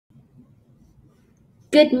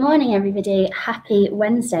Good morning, everybody. Happy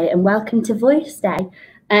Wednesday and welcome to Voice Day.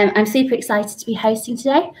 I'm super excited to be hosting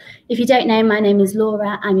today. If you don't know, my name is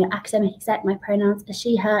Laura. I'm your academic exec. My pronouns are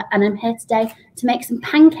she, her, and I'm here today to make some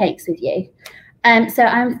pancakes with you. So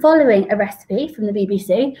I'm following a recipe from the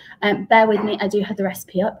BBC. Bear with me, I do have the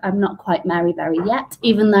recipe up. I'm not quite Mary Berry yet,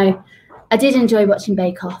 even though I did enjoy watching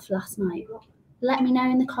Bake Off last night. Let me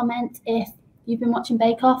know in the comments if you've been watching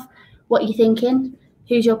Bake Off, what you're thinking,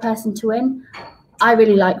 who's your person to win. I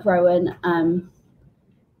really like Rowan,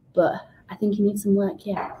 but I think he needs some work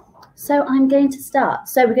here. So I'm going to start.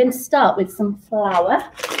 So we're going to start with some flour.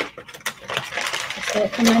 Let's put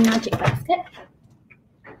it in my magic basket.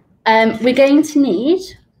 We're going to need,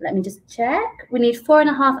 let me just check, we need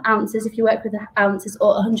 4.5 ounces if you work with ounces,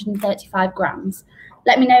 or 135 grams.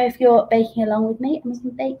 Let me know if you're baking along with me and we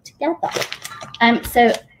can bake together.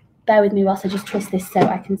 So bear with me whilst I just twist this so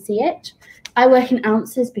I can see it. I work in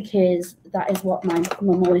ounces because that is what my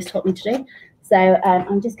mum always taught me to do. So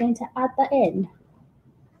I'm just going to add that in.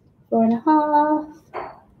 4.5. A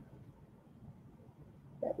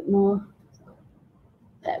little bit more.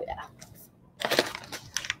 There we are.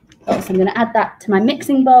 So I'm going to add that to my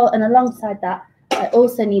mixing bowl, and alongside that, I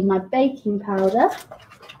also need my baking powder,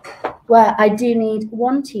 where I do need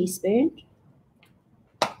 1 teaspoon.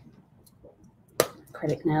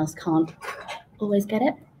 Acrylic nails can't always get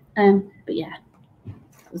it. But yeah,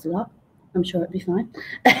 that was a lot. I'm sure it'll be fine.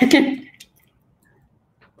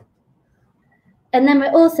 And then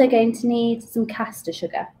we're also going to need some caster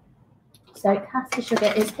sugar. So caster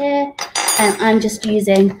sugar is here, and I'm just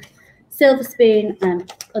using Silver Spoon,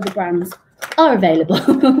 and other brands are available.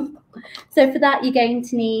 So for that, you're going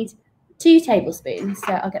to need 2 tablespoons.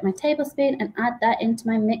 So I'll get my tablespoon and add that into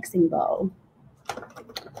my mixing bowl.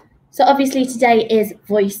 So obviously today is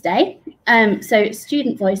Voice Day. So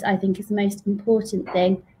student voice, I think, is the most important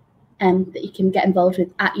thing that you can get involved with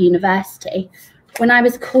at university. When I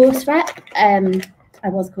was course rep, I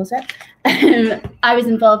was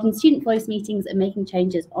involved in student voice meetings and making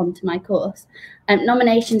changes onto my course.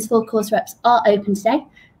 Nominations for course reps are open today.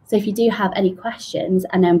 So if you do have any questions,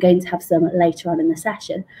 I know I'm going to have some later on in the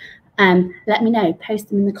session, let me know, post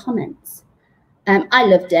them in the comments. I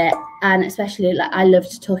loved it, and especially I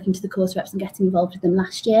loved talking to the course reps and getting involved with them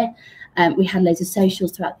last year. We had loads of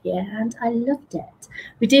socials throughout the year, and I loved it.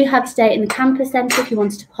 We do have today in the campus centre, if you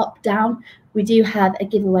wanted to pop down, we do have a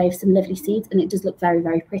giveaway of some lovely seeds, and it does look very,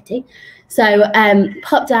 very pretty. So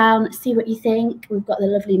pop down, see what you think. We've got the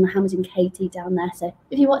lovely Mohammed and Katie down there. So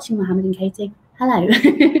if you're watching Mohammed and Katie, hello.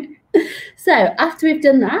 So after we've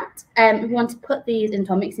done that, we want to put these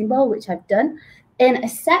into our mixing bowl, which I've done. In a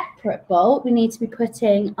separate bowl, we need to be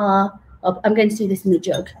putting our, I'm going to do this in the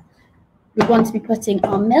jug. We want to be putting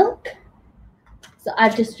our milk. So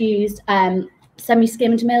I've just used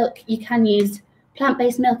semi-skimmed milk. You can use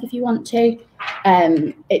plant-based milk if you want to.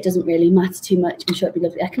 It doesn't really matter too much. I'm sure it'd be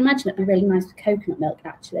lovely. I can imagine it'd be really nice with coconut milk,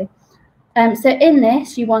 actually. So in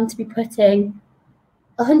this, you want to be putting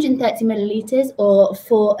 130 millilitres or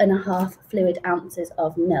 4.5 fluid ounces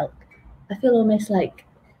of milk. I feel almost like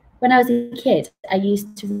when I was a kid, I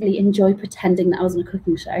used to really enjoy pretending that I was on a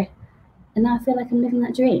cooking show. And now I feel like I'm living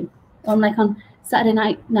that dream. I'm like on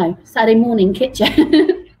Saturday morning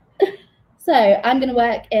kitchen. So I'm going to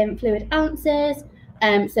work in fluid ounces.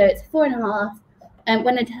 So it's 4.5. And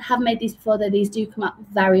when I have made these before, though, these do come up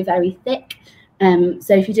very, very thick.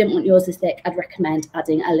 So if you didn't want yours as thick, I'd recommend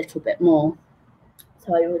adding a little bit more.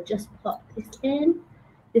 So I will just pop this in.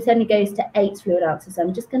 This only goes to 8 fluid ounces. So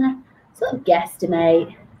I'm just going to sort of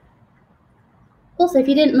guesstimate. Also, if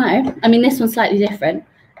you didn't know, I mean, this one's slightly different,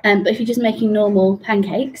 but if you're just making normal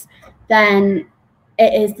pancakes, then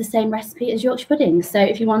it is the same recipe as Yorkshire puddings. So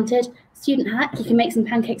if you wanted student hack, you can make some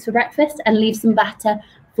pancakes for breakfast and leave some batter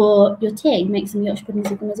for your tea. Make some Yorkshire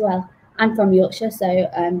puddings with them as well. I'm from Yorkshire,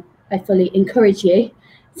 so I fully encourage you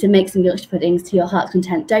to make some Yorkshire puddings to your heart's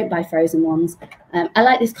content. Don't buy frozen ones. I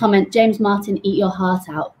like this comment, James Martin, eat your heart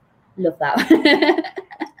out. Love that.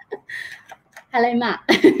 Hello, Matt.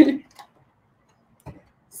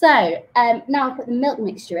 So now I'll put the milk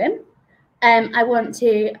mixture in. I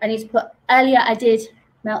need to put, earlier I did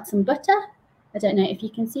melt some butter. I don't know if you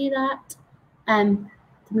can see that. Some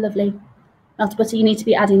lovely melted butter. You need to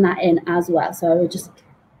be adding that in as well. So I will just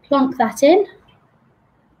plonk that in.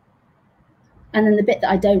 And then the bit that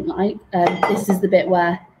I don't like, this is the bit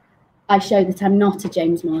where I show that I'm not a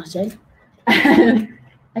James Martin.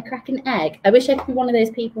 I crack an egg. I wish I could be one of those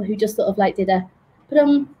people who just sort of like did a,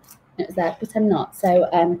 it was there, but I'm not. So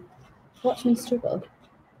watch me struggle.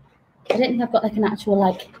 I don't think I've got like an actual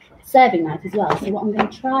like serving knife as well. So what I'm going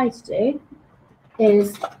to try to do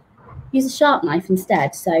is use a sharp knife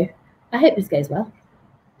instead. So I hope this goes well.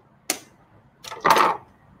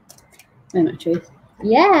 Moment of truth.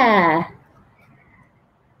 Yeah.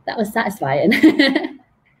 That was satisfying.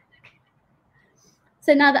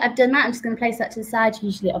 So now that I've done that, I'm just going to place that to the side.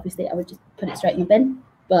 Usually, obviously, I would just put it straight in the bin.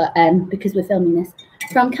 But because we're filming this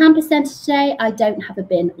from Campus Centre today, I don't have a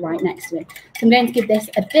bin right next to me. So I'm going to give this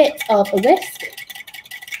a bit of a whisk.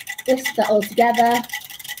 Whisk that all together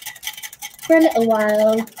for a little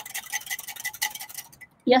while.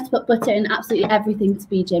 You have to put butter in absolutely everything to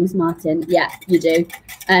be James Martin. Yeah, you do.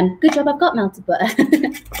 Good job I've got melted butter.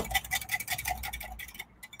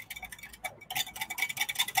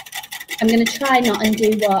 I'm going to try not and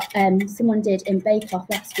do what someone did in Bake Off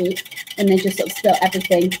last week when they just sort of spilt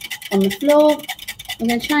everything on the floor. I'm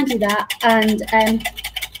going to try and do that.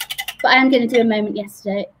 But I am going to do a moment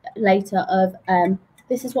later of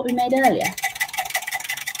this is what we made earlier.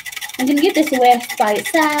 I'm going to give this a whisk by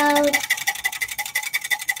itself.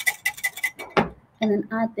 And then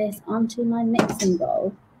add this onto my mixing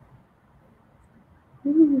bowl.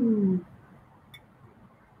 Ooh.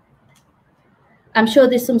 I'm sure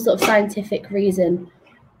there's some sort of scientific reason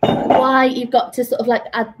why you've got to sort of like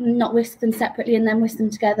not whisk them separately and then whisk them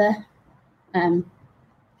together.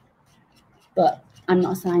 But I'm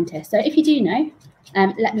not a scientist. So if you do know,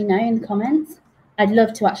 let me know in the comments. I'd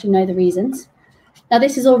love to actually know the reasons. Now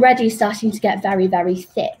this is already starting to get very, very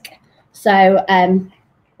thick. So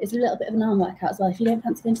it's a little bit of an arm workout as well. If you don't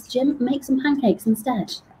fancy going to the gym, make some pancakes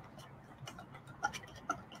instead.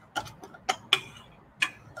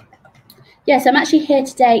 Yes, I'm actually here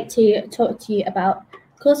today to talk to you about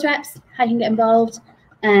course reps, how you can get involved.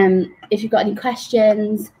 If you've got any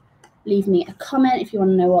questions, leave me a comment. If you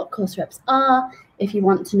want to know what course reps are, if you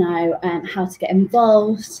want to know how to get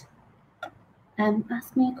involved,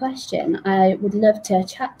 ask me a question. I would love to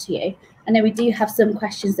chat to you. I know we do have some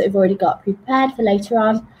questions that we've already got prepared for later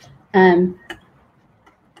on.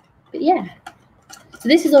 But yeah, so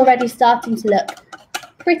this is already starting to look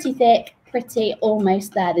pretty thick. Pretty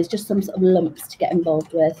almost there. There's just some sort of lumps to get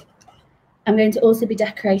involved with. I'm going to also be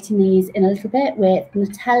decorating these in a little bit with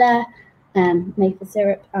Nutella, maple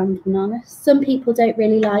syrup and bananas. Some people don't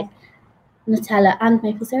really like Nutella and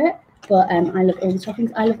maple syrup, but I love all the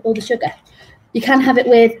toppings. I love all the sugar. You can have it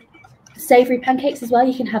with savoury pancakes as well.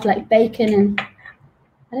 You can have like bacon and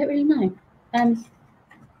I don't really know.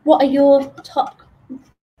 What are your top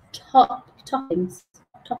toppings?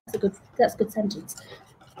 That's a good sentence.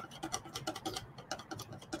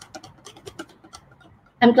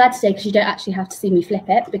 I'm glad today because you don't actually have to see me flip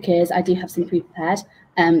it because I do have some pre-prepared.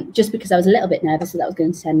 Just because I was a little bit nervous that that was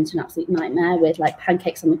going to turn into an absolute nightmare with like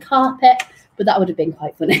pancakes on the carpet, but that would have been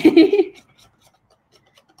quite funny.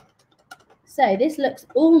 So this looks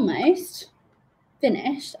almost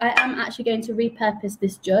finished. I am actually going to repurpose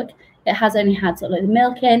this jug. It has only had sort of like the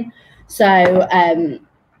milk in, so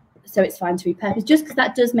so it's fine to repurpose just because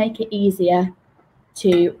that does make it easier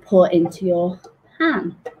to pour into your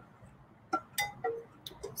pan.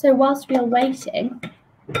 So whilst we are waiting,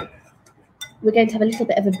 we're going to have a little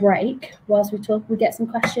bit of a break whilst we get some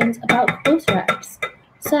questions about course reps.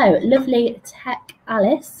 So lovely Tech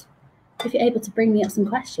Alice, if you're able to bring me up some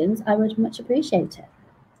questions, I would much appreciate it.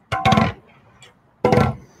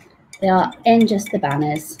 They are in just the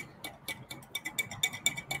banners.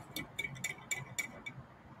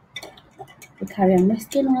 We'll carry on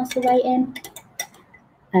whisking whilst we're waiting.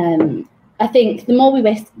 I think the more we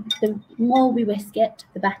whisk it,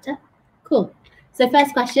 the better. Cool. So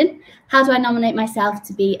first question, how do I nominate myself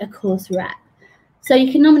to be a course rep? So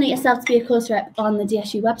you can nominate yourself to be a course rep on the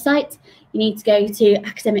DSU website. You need to go to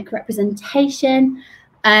academic representation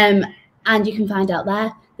and you can find out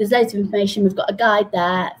there. There's loads of information. We've got a guide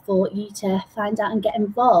there for you to find out and get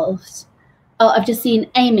involved. Oh, I've just seen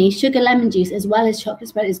Amy, sugar lemon juice as well as chocolate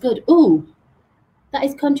spread is good. Ooh, that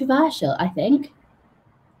is controversial, I think.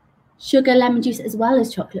 Sugar, lemon juice, as well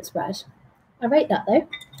as chocolate spread. I rate that though.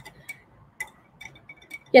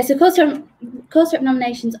 Yeah, so course rep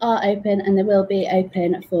nominations are open and they will be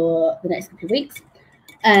open for the next couple of weeks.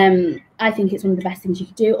 I think it's one of the best things you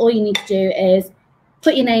could do. All you need to do is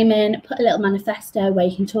put your name in, put a little manifesto where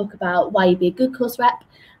you can talk about why you'd be a good course rep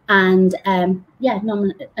and yeah,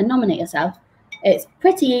 nominate yourself. It's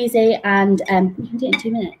pretty easy and you can do it in 2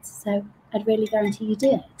 minutes. So I'd really guarantee you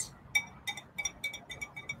do it.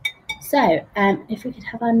 So if we could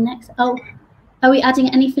have our next, oh, are we adding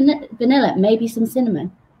any vanilla? Maybe some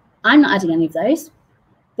cinnamon. I'm not adding any of those,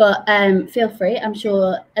 but feel free. I'm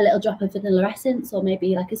sure a little drop of vanilla essence or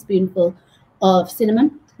maybe like a spoonful of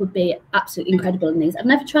cinnamon would be absolutely incredible in these. I've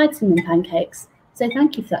never tried cinnamon pancakes, so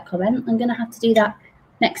thank you for that comment. I'm going to have to do that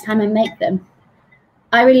next time I make them.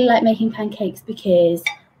 I really like making pancakes because,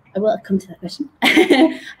 I will come to that question.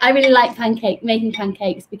 I really like making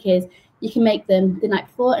pancakes because You can make them the night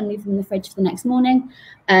before and leave them in the fridge for the next morning,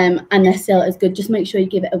 and they're still as good. Just make sure you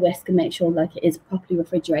give it a whisk and make sure like it is properly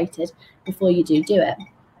refrigerated before you do it.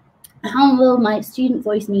 How will my student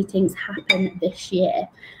voice meetings happen this year?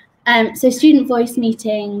 So student voice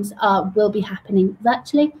meetings will be happening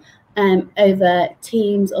virtually over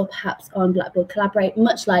Teams or perhaps on Blackboard Collaborate,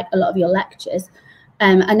 much like a lot of your lectures.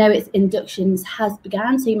 I know its inductions has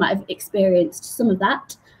begun, so you might have experienced some of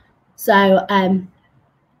that. So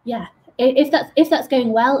yeah, if that's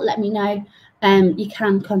going well, let me know. You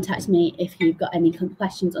can contact me if you've got any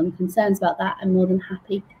questions or concerns about that. I'm more than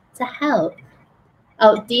happy to help.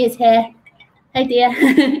 Oh, Dia's here. Hey, Dia.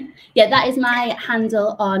 Yeah, that is my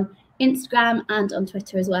handle on Instagram and on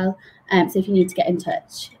Twitter as well. So if you need to get in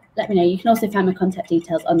touch, let me know. You can also find my contact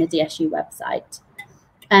details on the DSU website.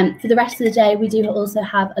 For the rest of the day, we do also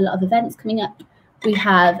have a lot of events coming up. We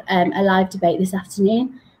have a live debate this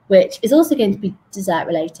afternoon, which is also going to be dessert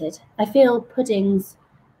related. I feel puddings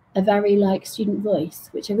are very like student voice,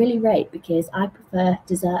 which I really rate because I prefer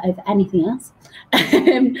dessert over anything else.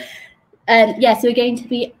 Yeah, so we're going to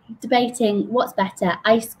be debating what's better,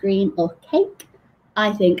 ice cream or cake.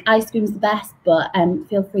 I think ice cream is the best, but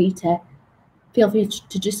feel free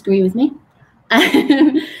to disagree with me.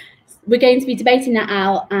 We're going to be debating that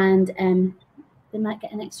out, and they might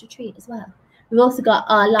get an extra treat as well. We've also got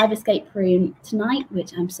our live escape room tonight,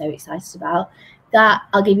 which I'm so excited about. That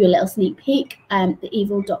I'll give you a little sneak peek. The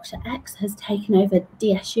evil Dr. X has taken over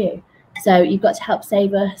DSU. So you've got to help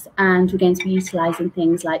save us, and we're going to be utilising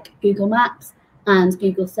things like Google Maps and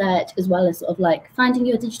Google Search, as well as sort of like finding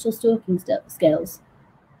your digital stalking skills.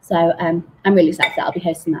 So I'm really excited that I'll be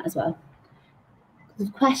hosting that as well.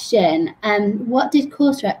 Question, what did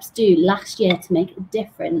course reps do last year to make a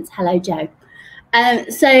difference? Hello, Joe.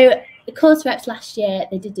 So the course reps last year,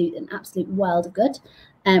 they did do an absolute world of good.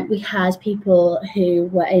 We had people who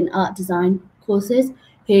were in art design courses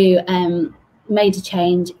who made a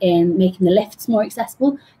change in making the lifts more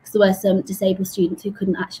accessible, because there were some disabled students who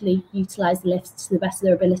couldn't actually utilise the lifts to the best of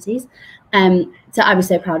their abilities. So I was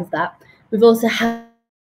so proud of that. We've also had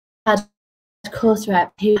course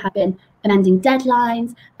reps who have been amending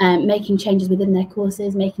deadlines, making changes within their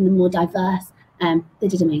courses, making them more diverse. They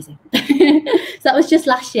did amazing. So that was just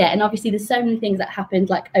last year, and obviously there's so many things that happened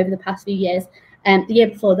like over the past few years. The year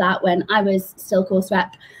before that, when I was still course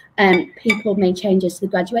rep, people made changes to the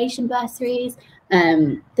graduation bursaries.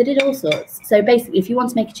 They did all sorts. So basically, if you want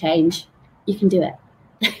to make a change, you can do it.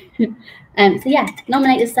 So yeah,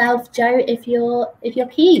 nominate yourself, Joe, if you're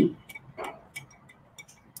keen.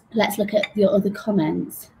 Let's look at your other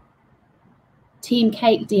comments. Team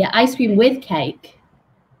cake, dear. Ice cream with cake.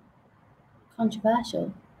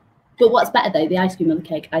 Controversial. But what's better though, the ice cream or the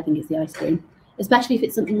cake? I think it's the ice cream. Especially if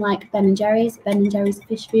it's something like Ben & Jerry's. Ben & Jerry's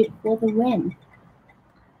fish food for the win.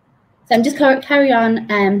 So I'm just carry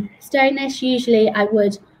on stirring this. Usually I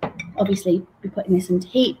would obviously be putting this into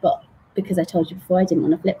heat, but because I told you before I didn't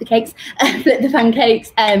want to flip the cakes, flip the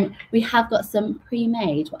pancakes, we have got some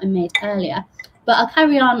pre-made, what I made earlier. But I'll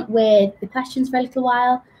carry on with the questions for a little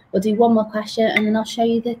while. We'll do one more question and then I'll show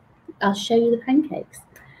you the pancakes.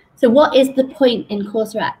 So what is the point in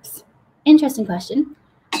course reps? Interesting question.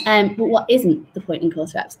 But what isn't the point in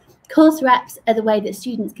course reps? Course reps are the way that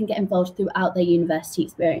students can get involved throughout their university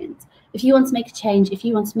experience. If you want to make a change, if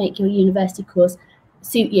you want to make your university course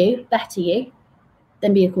suit you, better you,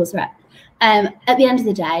 then be a course rep. At the end of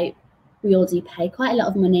the day, we all do pay quite a lot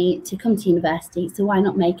of money to come to university, so why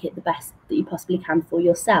not make it the best that you possibly can for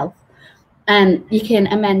yourself? You can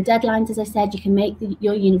amend deadlines, as I said, you can make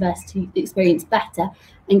your university experience better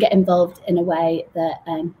and get involved in a way that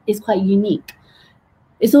is quite unique.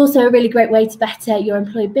 It's also a really great way to better your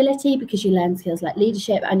employability because you learn skills like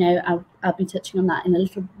leadership. I know I'll be touching on that in a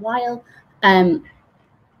little while.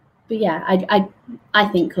 But yeah, I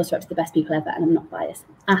think course reps are the best people ever, and I'm not biased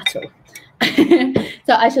at all.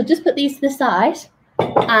 So I shall just put these to the side,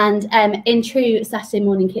 and in true Saturday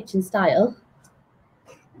morning kitchen style,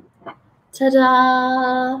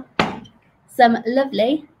 ta-da! Some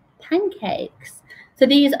lovely pancakes. So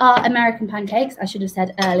these are American pancakes, I should have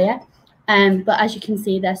said earlier. But as you can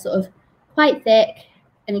see, they're sort of quite thick,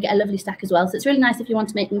 and you get a lovely stack as well. So it's really nice if you want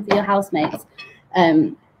to make them for your housemates,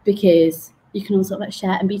 because you can all sort of like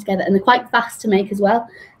share and be together, and they're quite fast to make as well.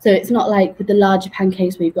 So it's not like with the larger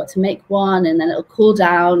pancakes where you've got to make one and then it'll cool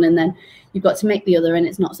down and then you've got to make the other, and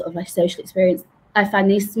it's not sort of like a social experience. I find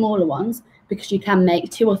these smaller ones, because you can make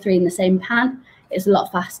 2 or 3 in the same pan, it's a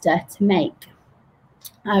lot faster to make.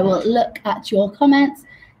 I will look at your comments.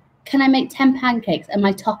 Can I make 10 pancakes and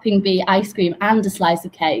my topping be ice cream and a slice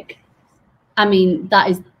of cake? I mean, that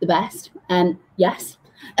is the best. Yes.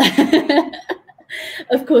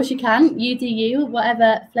 Of course you can. You do you,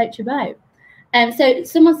 whatever floats your boat. So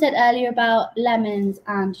someone said earlier about lemons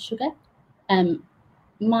and sugar.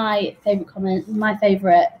 My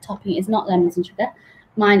favourite topping is not lemons and sugar.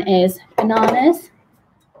 Mine is bananas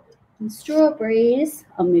and strawberries.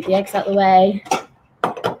 I'll move the eggs out of the way.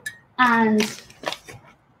 And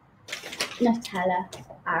Nutella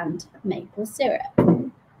and maple syrup.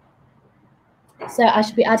 So I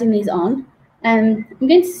should be adding these on. I'm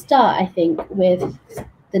going to start, I think, with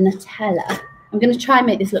the Nutella. I'm going to try and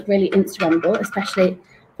make this look really Instagrammable, especially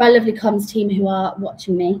for our lovely comms team who are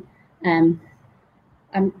watching me. I'm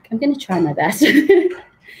going to try my best.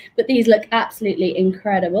 But these look absolutely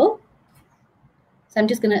incredible. So I'm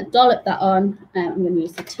just going to dollop that on. I'm going to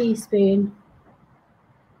use a teaspoon.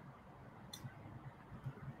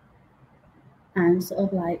 And sort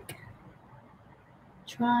of like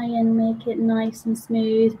try and make it nice and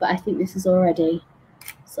smooth, but I think this is already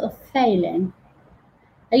sort of failing.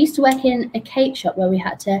 I used to work in a cake shop where we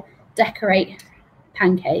had to decorate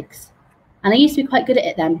pancakes, and I used to be quite good at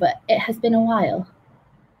it then, but it has been a while.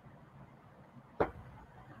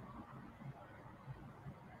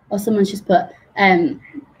 Or someone's just put, I'll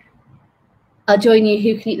join you,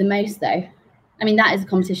 who can eat the most though? I mean, that is a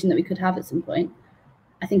competition that we could have at some point.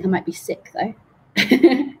 I think I might be sick though.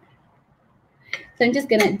 So I'm just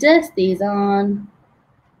going to dust these on.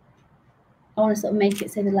 I want to sort of make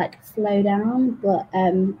it so they like flow down, but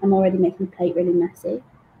I'm already making the plate really messy.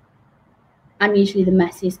 I'm usually the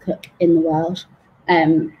messiest cook in the world.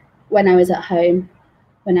 When I was at home,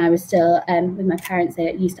 when I was still with my parents,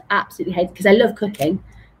 I used to absolutely hate it because I love cooking,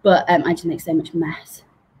 but I just make so much mess.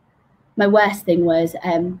 My worst thing was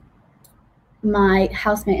my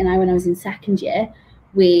housemate and I, when I was in second year,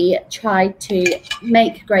 we tried to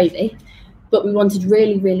make gravy, but we wanted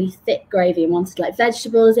really, really thick gravy and wanted like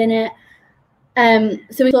vegetables in it.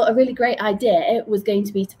 So we thought a really great idea was going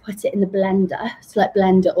to be to put it in the blender, to like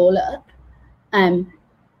blend it all up.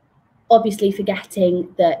 Obviously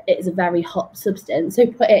forgetting that it is a very hot substance. So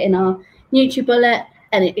we put it in our NutriBullet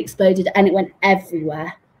and it exploded and it went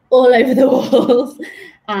everywhere, all over the walls.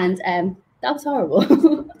 And that was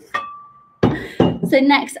horrible. So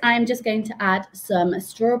next, I'm just going to add some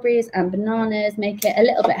strawberries and bananas, make it a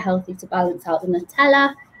little bit healthy to balance out the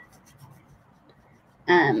Nutella.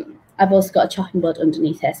 I've also got a chopping board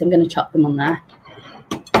underneath here, so I'm going to chop them on there.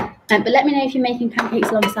 But let me know if you're making pancakes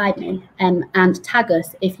alongside me, and tag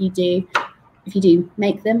us if you do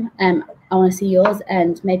make them. I want to see yours,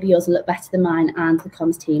 and maybe yours will look better than mine, and the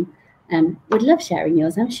comms team would love sharing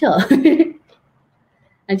yours, I'm sure.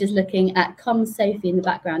 I'm just looking at comms Sophie in the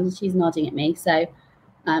background, and she's nodding at me, so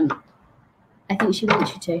I think she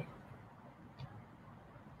wants you to.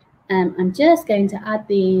 I'm just going to add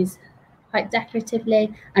these quite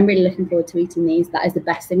decoratively. I'm really looking forward to eating these. That is the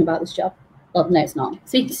best thing about this job. Well, no, it's not.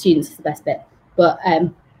 Speaking to students is the best bit, but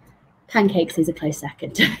pancakes is a close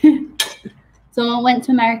second. So I went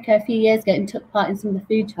to America a few years ago and took part in some of the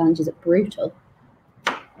food challenges at Brutal.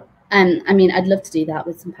 I mean, I'd love to do that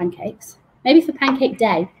with some pancakes. Maybe for Pancake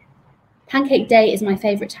Day. Pancake Day is my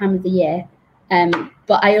favourite time of the year,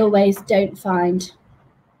 but I always don't find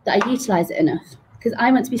that I utilise it enough because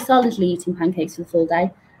I want to be solidly eating pancakes for the full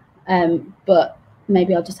day. But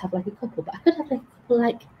maybe I'll just have like a couple, but I could have like a couple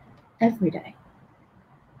like every day.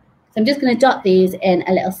 So I'm just going to dot these in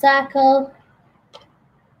a little circle,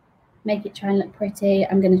 make it try and look pretty.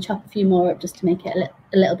 I'm going to chop a few more up just to make it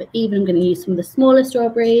a little bit even. I'm going to use some of the smaller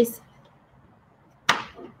strawberries.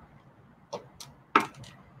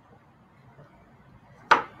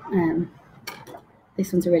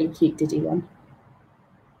 This one's a really cute Diddy one.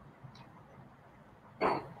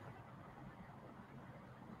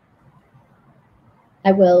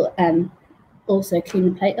 I will also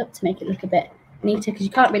clean the plate up to make it look a bit neater because you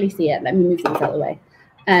can't really see it. Let me move these out of the way.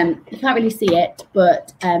 You can't really see it,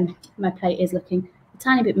 but my plate is looking a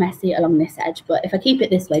tiny bit messy along this edge. But if I keep it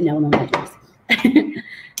this way, no one will notice.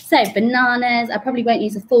 So bananas. I probably won't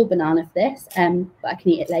use a full banana for this, but I can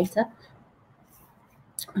eat it later.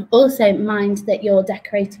 Also mind that you're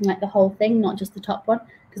decorating like the whole thing, not just the top one,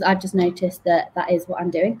 because I've just noticed that that is what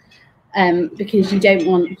I'm doing, because you don't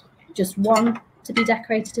want just one to be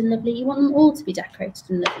decorated and lovely. You want them all to be decorated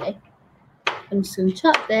and lovely. I'm just going to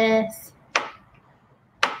chop this.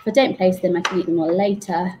 If I don't place them, I can eat them all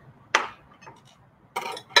later.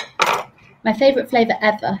 My favourite flavour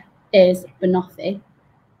ever is banoffee.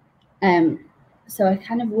 So I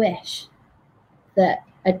kind of wish that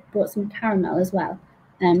I'd brought some caramel as well.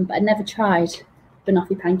 But I'd never tried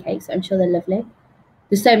banoffee pancakes, so I'm sure they're lovely.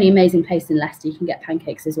 There's so many amazing places in Leicester you can get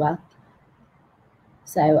pancakes as well.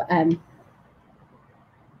 So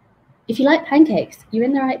if you like pancakes, you're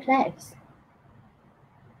in the right place.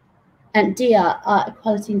 DR, Art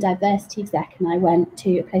Equality and Diversity Exec, and I went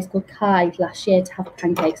to a place called Kai last year to have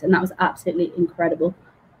pancakes, and that was absolutely incredible.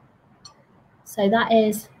 So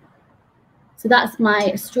that's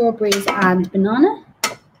my strawberries and banana.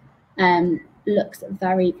 Looks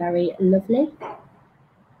very, very lovely.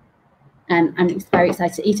 I'm very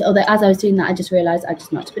excited to eat it, although as I was doing that, I just realised I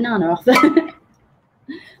just knocked a banana off.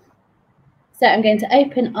 So I'm going to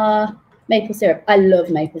open our maple syrup. I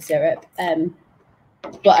love maple syrup,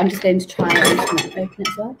 but I'm just going to try and open it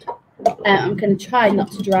as well. I'm going to try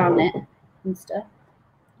not to drown it and stuff.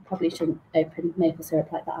 Probably shouldn't open maple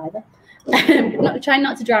syrup like that either. Try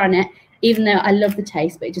not to drown it, even though I love the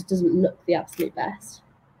taste, but it just doesn't look the absolute best.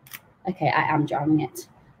 Okay, I am drowning it.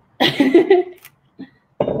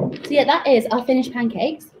 So yeah, that is our finished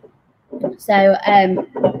pancakes. So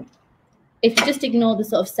if you just ignore the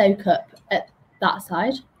sort of soak up at that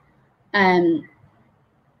side,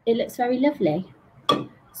 it looks very lovely.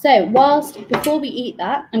 So before we eat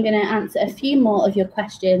that, I'm going to answer a few more of your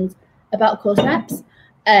questions about course reps,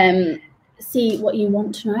 see what you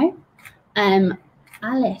want to know.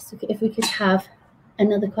 Alice, if we could have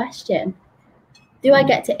another question. Do I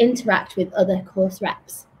get to interact with other course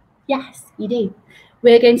reps? Yes, you do.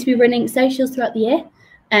 We're going to be running socials throughout the year.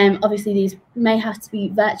 Obviously, these may have to be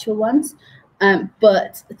virtual ones,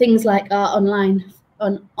 but things like our online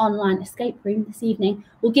escape room this evening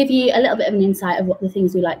will give you a little bit of an insight of what the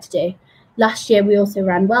things we like to do. Last year, we also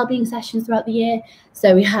ran wellbeing sessions throughout the year.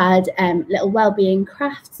 So we had little wellbeing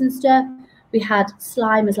crafts and stuff. We had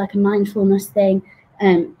slime as like a mindfulness thing,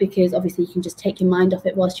 because obviously you can just take your mind off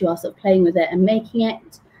it whilst you are sort of playing with it and making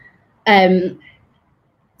it.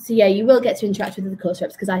 So yeah, you will get to interact with the course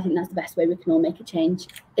reps, because I think that's the best way we can all make a change,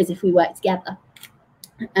 is if we work together.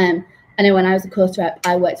 I know when I was a course rep,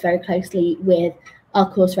 I worked very closely with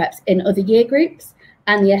our course reps in other year groups,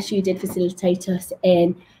 and the SU did facilitate us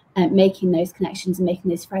in making those connections and making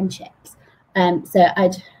those friendships. And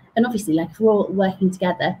obviously, like, if we're all working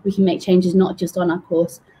together, we can make changes not just on our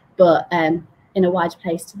course, but in a wider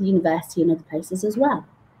place to the university and other places as well.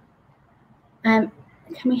 Can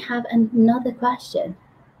we have another question?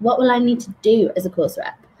 What will I need to do as a course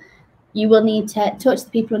rep? You will need to talk to the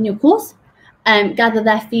people on your course, gather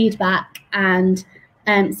their feedback, and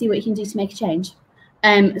see what you can do to make a change.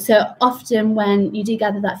 So often when you do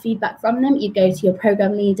gather that feedback from them, you go to your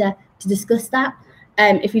program leader to discuss that.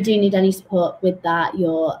 If you do need any support with that,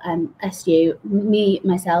 your SU,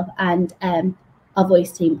 myself, and our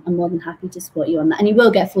voice team are more than happy to support you on that. And you will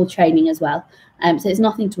get full training as well. So it's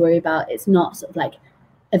nothing to worry about. It's not sort of like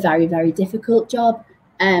a very, very difficult job,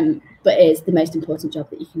 but it is the most important job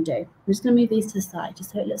that you can do. I'm just going to move these to the side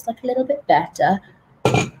just so it looks like a little bit better.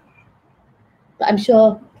 But I'm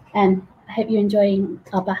sure, I hope you're enjoying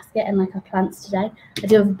our basket and like our plants today. I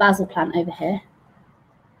do have a basil plant over here.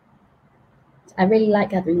 I really like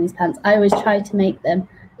gathering these plants. I always try to make them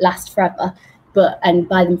last forever, and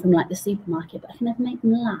buy them from like the supermarket, but I can never make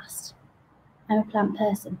them last. I'm a plant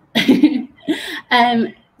person.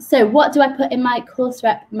 So what do I put in my course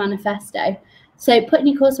rep manifesto? So put in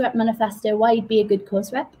your course rep manifesto why you'd be a good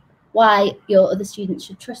course rep, why your other students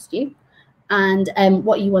should trust you, and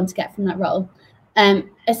what you want to get from that role.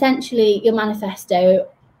 Essentially, your manifesto,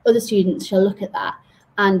 other students shall look at that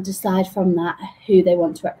and decide from that who they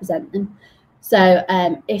want to represent them. So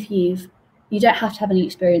if you don't have to have any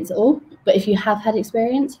experience at all, but if you have had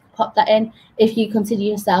experience, pop that in. If you consider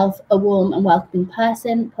yourself a warm and welcoming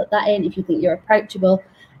person, put that in. If you think you're approachable,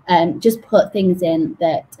 just put things in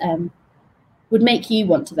that would make you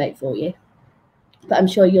want to vote for you. But I'm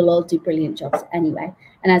sure you'll all do brilliant jobs anyway.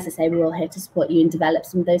 And as I say, we're all here to support you and develop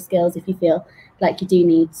some of those skills if you feel like you do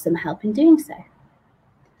need some help in doing so.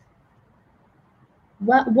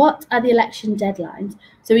 What are the election deadlines?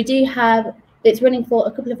 So we do have, it's running for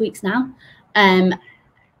a couple of weeks now.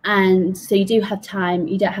 And so you do have time.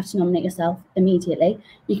 You don't have to nominate yourself immediately.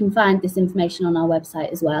 You can find this information on our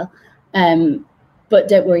website as well. But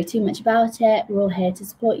don't worry too much about it. We're all here to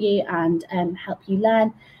support you and help you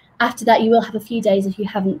learn. After that, you will have a few days if you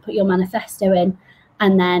haven't put your manifesto in,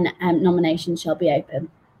 and then nominations shall be open.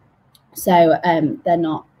 So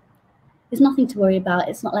there's nothing to worry about.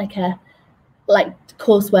 It's not like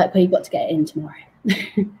coursework where you've got to get it in tomorrow.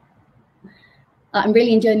 I'm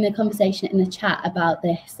really enjoying the conversation in the chat about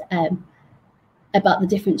this, about the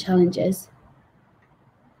different challenges.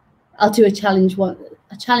 I'll do a challenge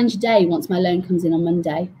a day once my loan comes in on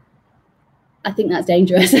Monday. I think that's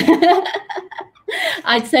dangerous.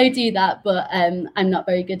 I'd so do that, but I'm not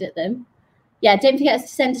very good at them. Yeah, don't forget to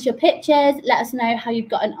send us your pictures. Let us know how you've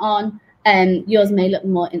gotten on. Yours may look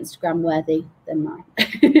more Instagram worthy than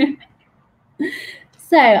mine.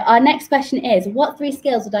 So our next question is, what 3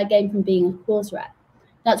 skills would I gain from being a course rep?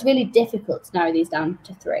 Now, it's really difficult to narrow these down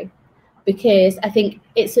to 3 because I think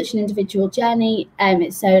it's such an individual journey and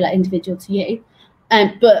it's so like individual to you.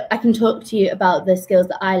 But I can talk to you about the skills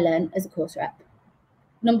that I learned as a course rep.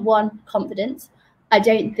 Number 1, confidence. I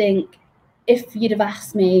don't think if you'd have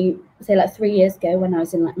asked me, say like 3 years ago when I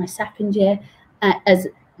was in like my 2nd year,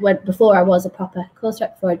 before I was a proper course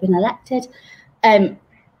rep, before I'd been elected,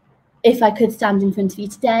 if I could stand in front of you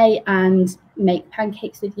today and make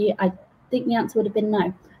pancakes with you, I think the answer would have been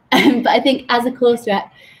no. But I think as a course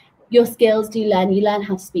rep, your skills do learn. You learn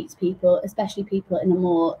how to speak to people, especially people in a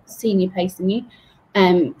more senior place than you.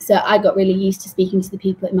 So I got really used to speaking to the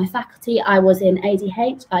people in my faculty. I was in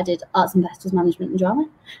ADH. I did Arts and Festivals Management and Drama.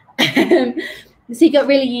 So you got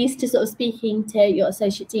really used to sort of speaking to your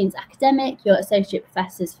associate deans academic, your associate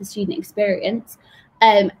professors for student experience.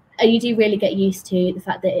 And you do really get used to the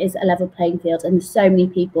fact that it is a level playing field and there's so many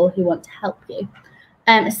people who want to help you.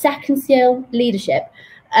 A second skill, leadership.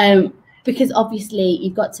 Because obviously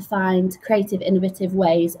you've got to find creative, innovative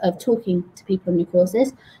ways of talking to people in your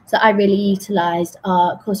courses. So I really utilised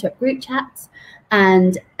our course rep group chats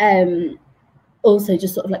and also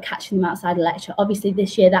just sort of like catching them outside a lecture. Obviously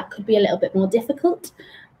this year that could be a little bit more difficult,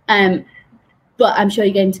 but I'm sure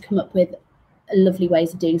you're going to come up with lovely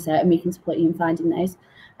ways of doing so and we can support you in finding those.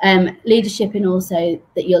 Leadership, and also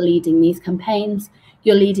that you're leading these campaigns,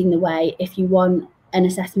 you're leading the way if you want an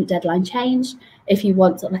assessment deadline change, if you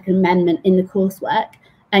want sort of like an amendment in the coursework,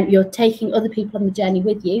 and you're taking other people on the journey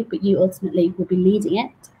with you, but you ultimately will be leading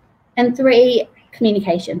it. And 3,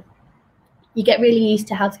 communication. You get really used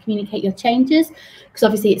to how to communicate your changes, because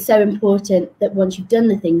obviously it's so important that once you've done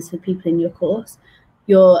the things for people in your course,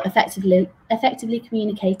 you're effectively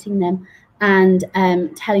communicating them and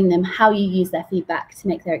telling them how you use their feedback to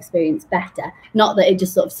make their experience better, not that it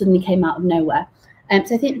just sort of suddenly came out of nowhere.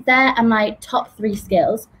 So I think there are my top 3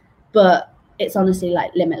 skills, but it's honestly like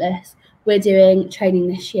limitless. We're doing training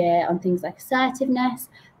this year on things like assertiveness.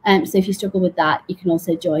 So if you struggle with that, you can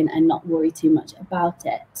also join and not worry too much about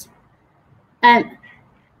it.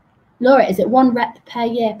 Laura, is it 1 rep per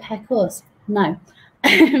year per course? No.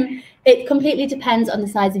 It completely depends on the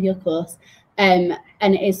size of your course. And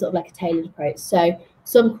it is sort of like a tailored approach. So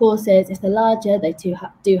some courses, if they're larger, they do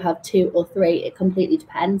have 2 or 3. It completely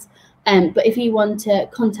depends. But if you want to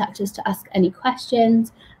contact us to ask any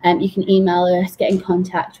questions, you can email us, get in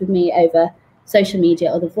contact with me over social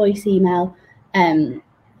media or the voice email.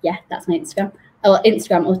 Yeah, that's my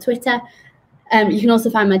Instagram or Twitter. You can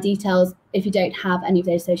also find my details if you don't have any of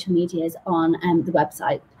those social medias on the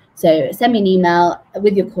website. So send me an email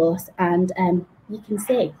with your course and you can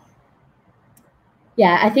see.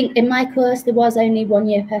 Yeah, I think in my course there was only 1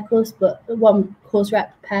 year per course, but 1 course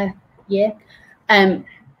rep per year.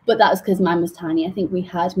 But that was because mine was tiny. I think we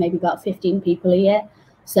had maybe about 15 people a year.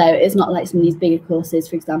 So it's not like some of these bigger courses,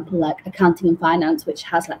 for example, like accounting and finance, which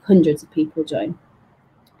has like hundreds of people join.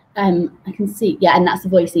 I can see, yeah, and that's the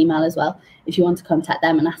voice email as well, if you want to contact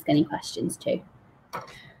them and ask any questions too.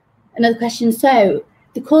 Another question, so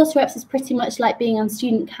the course reps is pretty much like being on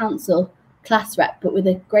student council class rep, but with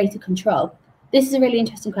a greater control. This is a really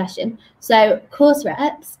interesting question. So course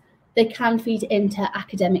reps, they can feed into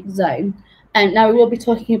academic zone. Now we will be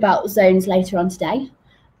talking about zones later on today.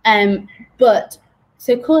 But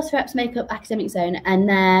so course reps make up academic zone, and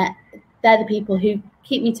they're the people who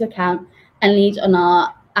keep me to account and lead on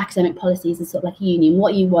our academic policies as sort of like a union,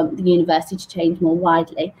 what you want the university to change more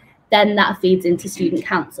widely. Then that feeds into student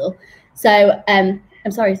council. So I'm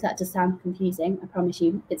sorry if that does sound confusing. I promise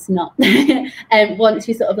you it's not. Once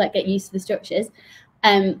you sort of like get used to the structures.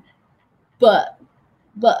 But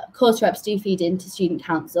course reps do feed into student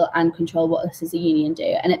council and control what us as a union do.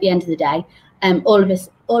 And at the end of the day, all of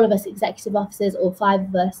us executive officers, all 5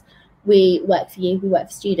 of us, we work for you, we work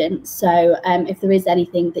for students. So if there is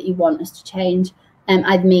anything that you want us to change,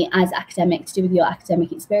 either me as academic to do with your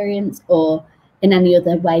academic experience or in any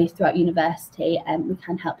other way throughout university, we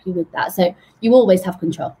can help you with that. So you always have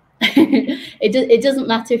control. It doesn't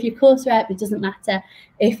matter if you're course rep, it doesn't matter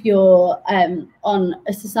if you're on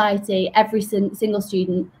a society. Every single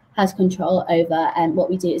student has control over what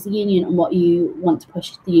we do as a union and what you want to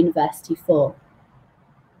push the university for.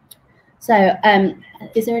 So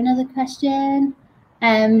is there another question?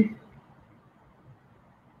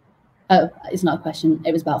 Oh, it's not a question,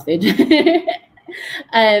 it was about food.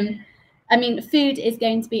 I mean, food is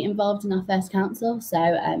going to be involved in our first council, so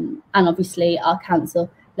and obviously our council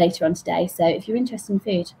later on today. So if you're interested in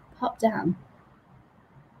food, pop down.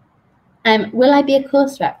 Will I be a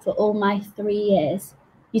course rep for all my 3 years?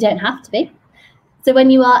 You don't have to be. So when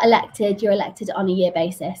you are elected, you're elected on a year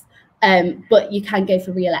basis. but you can go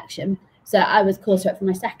for re-election. So I was course rep for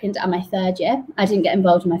my second and my third year. I didn't get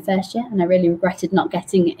involved in my first year, and I really regretted not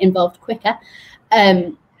getting involved quicker.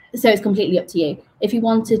 So it's completely up to you. If you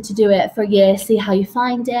wanted to do it for a year, see how you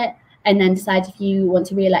find it, and then decide if you want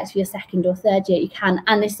to re-elect for your second or third year, you can.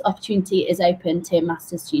 And this opportunity is open to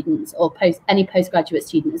master's students or any postgraduate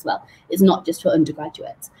student as well. It's not just for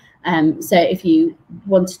undergraduates. So if you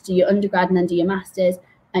want to do your undergrad and then do your master's,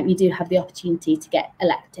 you do have the opportunity to get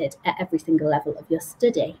elected at every single level of your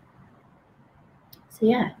study. So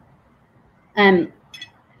yeah, I'm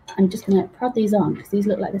just going to prod these on because these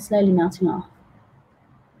look like they're slowly melting off.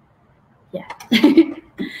 Yeah.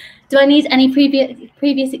 Do I need any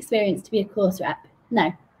previous experience to be a course rep?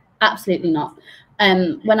 No, absolutely not.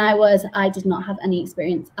 When I did not have any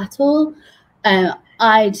experience at all.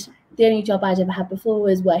 The only job I'd ever had before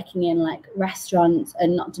was working in like restaurants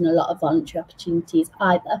and not done a lot of voluntary opportunities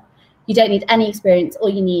either. You don't need any experience. All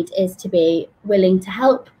you need is to be willing to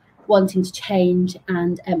help, wanting to change,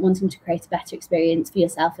 and wanting to create a better experience for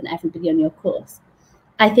yourself and everybody on your course.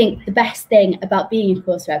 I think the best thing about being a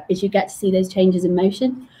course rep is you get to see those changes in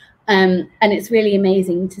motion. And it's really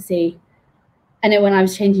amazing to see. I know when I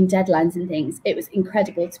was changing deadlines and things, it was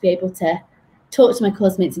incredible to be able to talk to my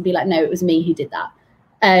course mates and be like, no, it was me who did that.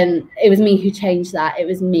 It was me who changed that. It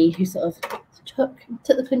was me who sort of took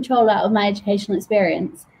the control out of my educational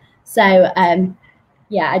experience. So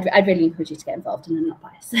yeah, I'd really encourage you to get involved, and I'm not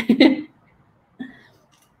biased.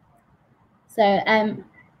 So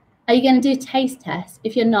are you going to do a taste test?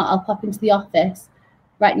 If you're not, I'll pop into the office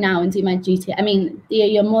right now and do my duty. I mean,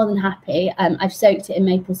 you're more than happy. I've soaked it in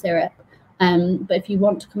maple syrup. But if you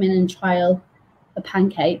want to come in and trial a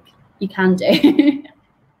pancake, you can do.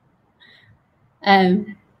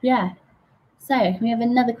 Yeah. So can we have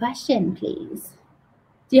another question, please?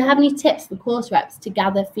 Do you have any tips for course reps to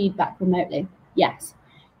gather feedback remotely? Yes.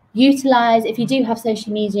 Utilize, if you do have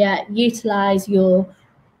social media, utilize your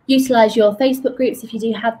Facebook groups if you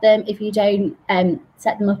do have them. If you don't,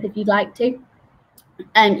 set them up if you'd like to.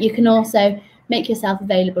 You can also make yourself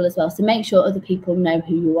available as well. So make sure other people know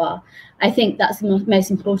who you are. I think that's the most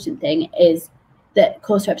important thing, is that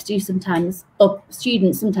course reps do sometimes, or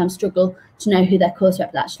students sometimes struggle to know who their course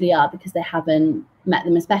reps actually are because they haven't met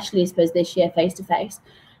them, especially I suppose this year face to face.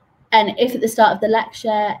 And if at the start of the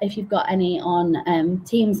lecture, if you've got any on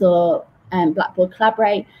Teams or Blackboard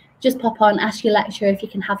Collaborate, just pop on, ask your lecturer if you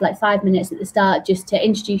can have like 5 minutes at the start just to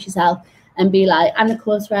introduce yourself and be like, I'm the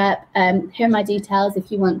course rep, here are my details.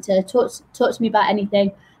 If you want to talk to me about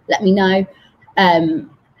anything, let me know, and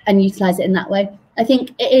utilize it in that way. I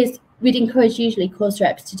think we'd encourage usually course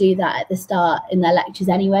reps to do that at the start in their lectures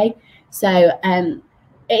anyway. So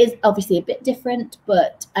it is obviously a bit different,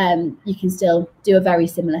 but you can still do a very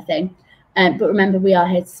similar thing. But remember, we are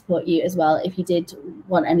here to support you as well if you did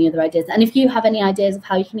want any other ideas. And if you have any ideas of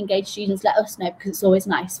how you can engage students, let us know, because it's always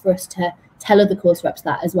nice for us to tell other course reps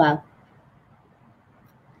that as well.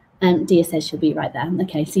 Dia says she'll be right there.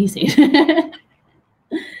 Okay, see you soon.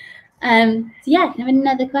 So yeah, can I have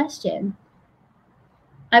another question?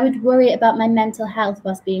 I would worry about my mental health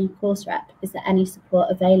whilst being a course rep. Is there any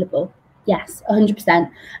support available? Yes,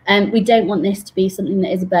 100%. We don't want this to be something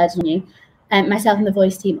that is a burden on you. Myself and the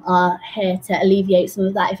voice team are here to alleviate some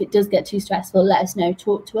of that. If it does get too stressful, let us know,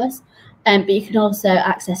 talk to us. But you can also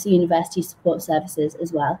access the university support services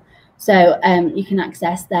as well. So you can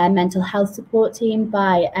access their mental health support team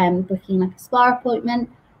by booking like a SPA appointment.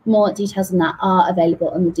 More details on that are available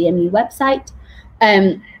on the DMU website.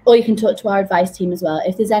 Or you can talk to our advice team as well.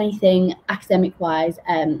 If there's anything academic-wise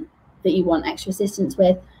that you want extra assistance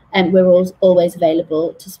with, we're always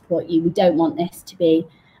available to support you. We don't want this to be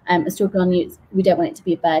a struggle on you. We don't want it to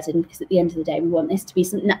be a burden, because at the end of the day, we want this to be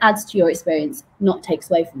something that adds to your experience, not takes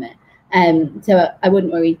away from it. So I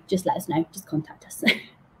wouldn't worry. Just let us know. Just contact us.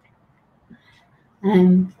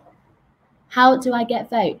 How do I get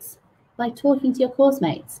votes? By talking to your course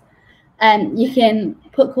mates. You can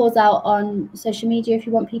put calls out on social media if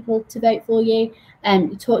you want people to vote for you,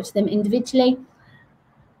 and talk to them individually.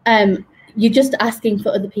 You're just asking for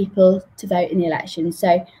other people to vote in the election.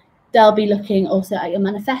 So they'll be looking also at your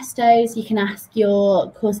manifestos. You can ask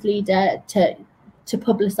your course leader to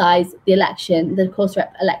publicise the election, the course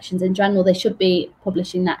rep elections in general. They should be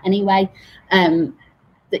publishing that anyway.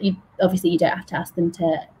 That you don't have to ask them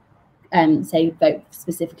to say vote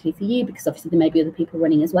specifically for you, because obviously there may be other people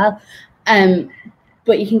running as well.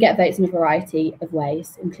 But you can get votes in a variety of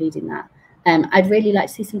ways, including that. I'd really like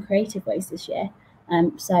to see some creative ways this year.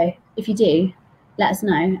 So if you do, let us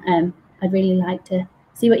know. I'd really like to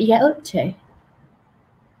see what you get up to.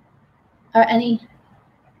 Are any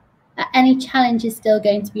challenges still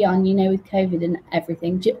going to be on, with COVID and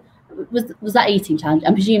everything? was that eating challenge?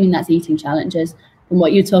 I'm presuming that's eating challenges from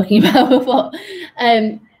what you're talking about before.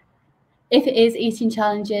 If it is eating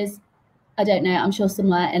challenges, I don't know. I'm sure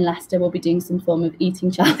somewhere in Leicester we'll be doing some form of eating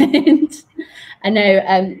challenge. I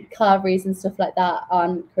know carveries and stuff like that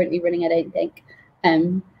aren't currently running, I don't think.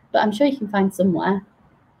 But I'm sure you can find somewhere.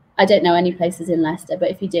 I don't know any places in Leicester,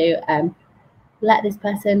 but if you do, let this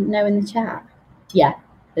person know in the chat. Yeah,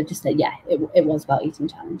 they just said, yeah, it was about eating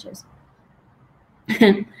challenges.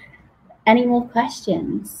 Any more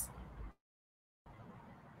questions?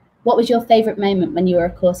 What was your favourite moment when you were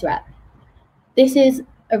a course rep? This is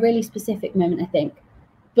a really specific moment, I think,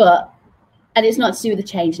 and it's not to do with the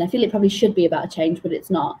change, and I feel it probably should be about a change, but it's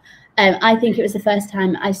not. I think it was the first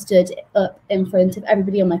time I stood up in front of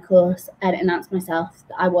everybody on my course and announced myself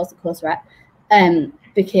that I was a course rep,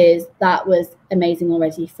 because that was amazing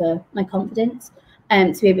already for my confidence,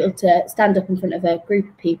 to be able to stand up in front of a group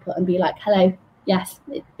of people and be like, hello, yes,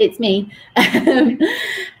 it's me. And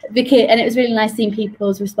it was really nice seeing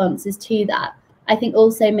people's responses to that. I think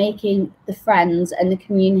also making the friends and the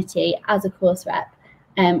community as a course rep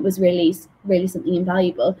was really, really something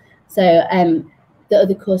invaluable. So the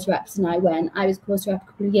other course reps and I, when I was course rep a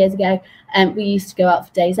couple of years ago, we used to go out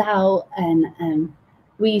for days out, and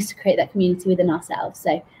we used to create that community within ourselves.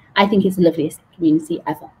 So I think it's the loveliest community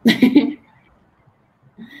ever.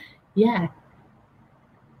 Yeah.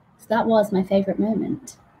 So that was my favourite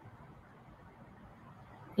moment.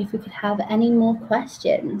 If we could have any more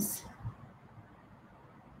questions.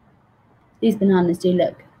 These bananas do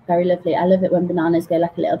look very lovely. I love it when bananas go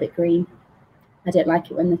like a little bit green. I don't like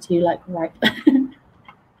it when they're too like ripe.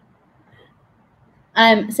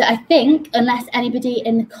 So I think, unless anybody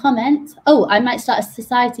in the comments, oh, I might start a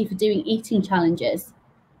society for doing eating challenges.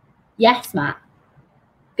 Yes, Matt,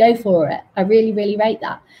 go for it. I really, really rate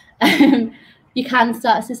that. You can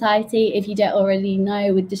start a society if you don't already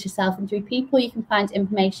know with just yourself and 3 people. You can find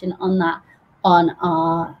information on that on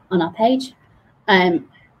our page, on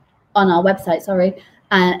our website, sorry.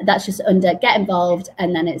 That's just under Get Involved,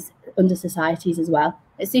 and then it's under societies as well.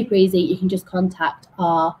 It's super easy. You can just contact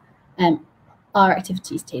our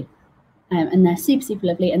activities team, and they're super, super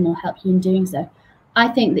lovely, and they'll help you in doing so. I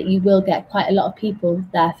think that you will get quite a lot of people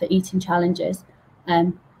there for eating challenges.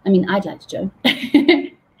 I mean, I'd like to join.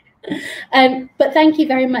 But thank you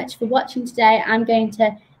very much for watching today. I'm going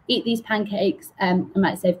to eat these pancakes. I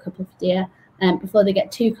might save a couple for dear before they get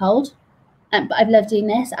too cold. But I've loved doing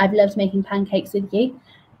this. I've loved making pancakes with you.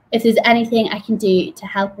 If there's anything I can do to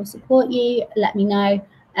help or support you, let me know.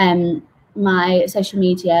 My social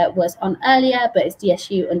media was on earlier, but it's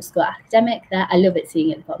DSU_academic there. I love it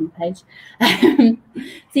seeing it at the bottom of the page.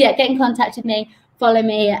 So yeah, get in contact with me, follow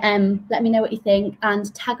me, let me know what you think,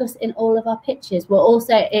 and tag us in all of our pictures. We're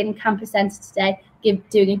also in Campus Centre today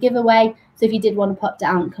doing a giveaway. So if you did want to pop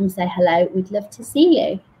down, come say hello. We'd love to see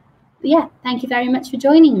you. But yeah, thank you very much for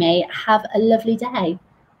joining me. Have a lovely day.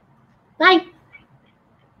 Bye.